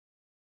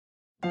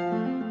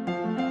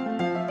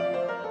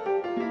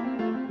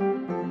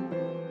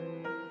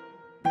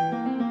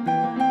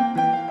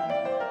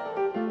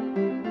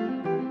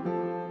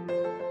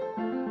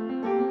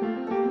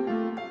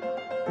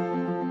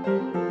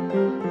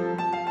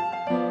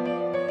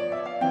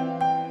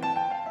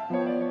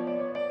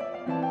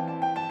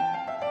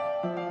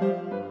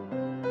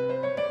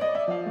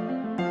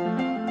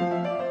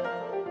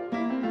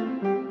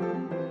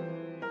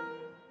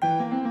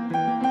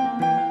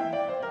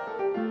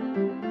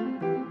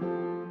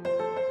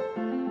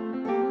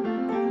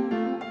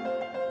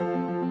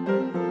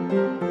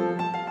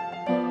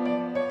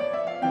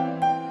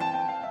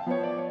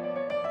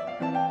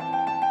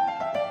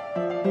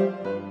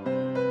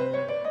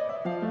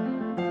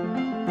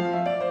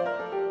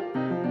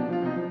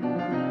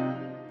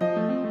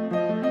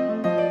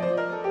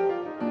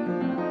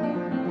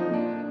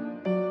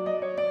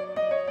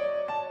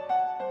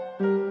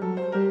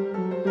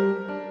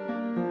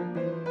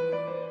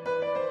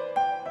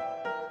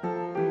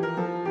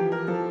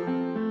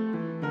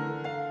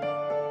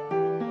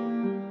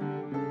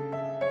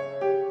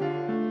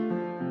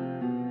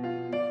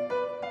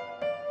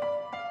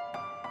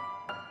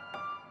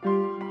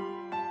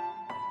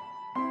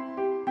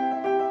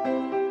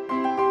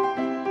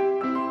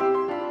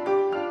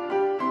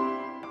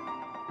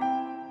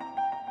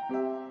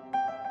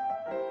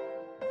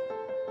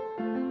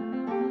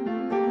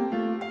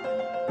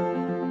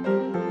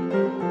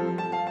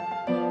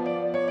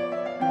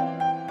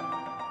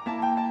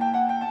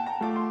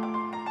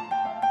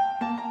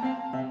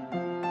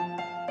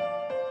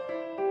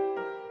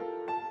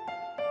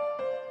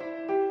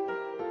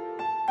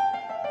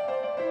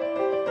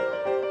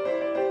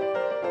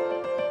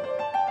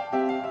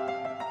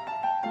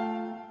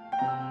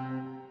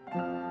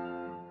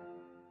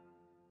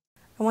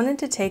I wanted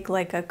to take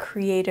like a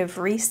creative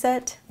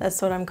reset,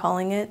 that's what I'm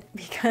calling it,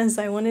 because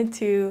I wanted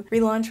to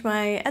relaunch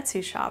my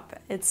Etsy shop.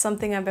 It's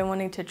something I've been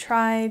wanting to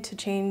try to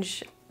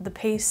change the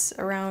pace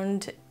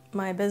around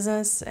my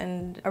business,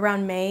 and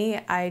around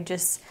May,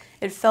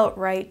 it felt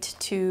right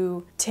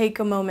to take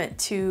a moment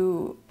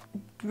to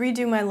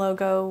redo my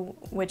logo,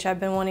 which I've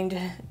been wanting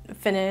to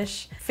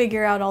finish,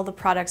 figure out all the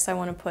products I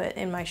want to put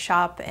in my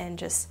shop, and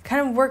just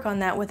kind of work on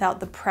that without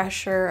the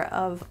pressure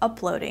of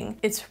uploading.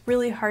 It's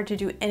really hard to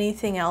do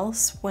anything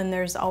else when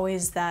there's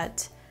always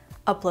that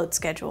upload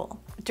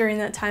schedule. During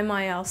that time,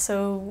 I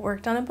also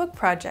worked on a book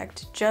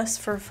project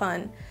just for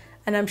fun.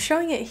 And I'm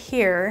showing it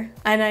here,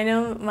 and I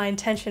know my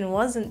intention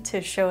wasn't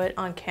to show it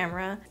on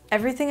camera.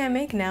 Everything I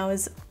make now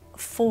is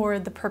for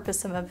the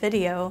purpose of a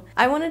video.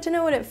 I wanted to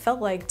know what it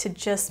felt like to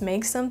just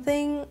make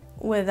something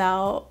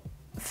without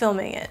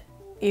filming it,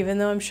 even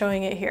though I'm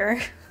showing it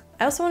here.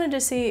 I also wanted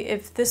to see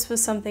if this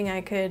was something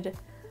I could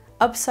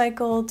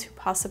upcycle to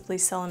possibly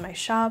sell in my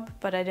shop,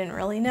 but I didn't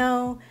really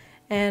know.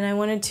 And I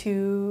wanted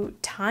to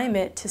time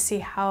it to see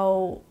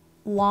how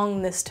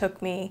long this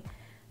took me.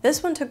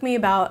 This one took me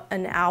about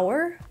an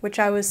hour, which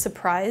I was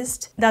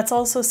surprised. That's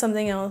also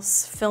something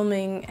else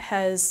filming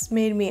has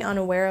made me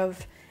unaware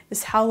of,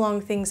 is how long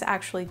things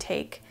actually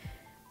take.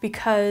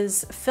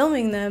 Because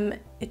filming them,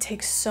 it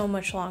takes so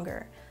much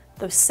longer.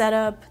 The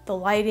setup, the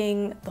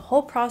lighting, the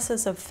whole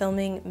process of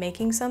filming,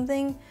 making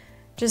something,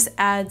 just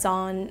adds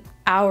on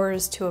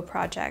hours to a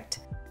project.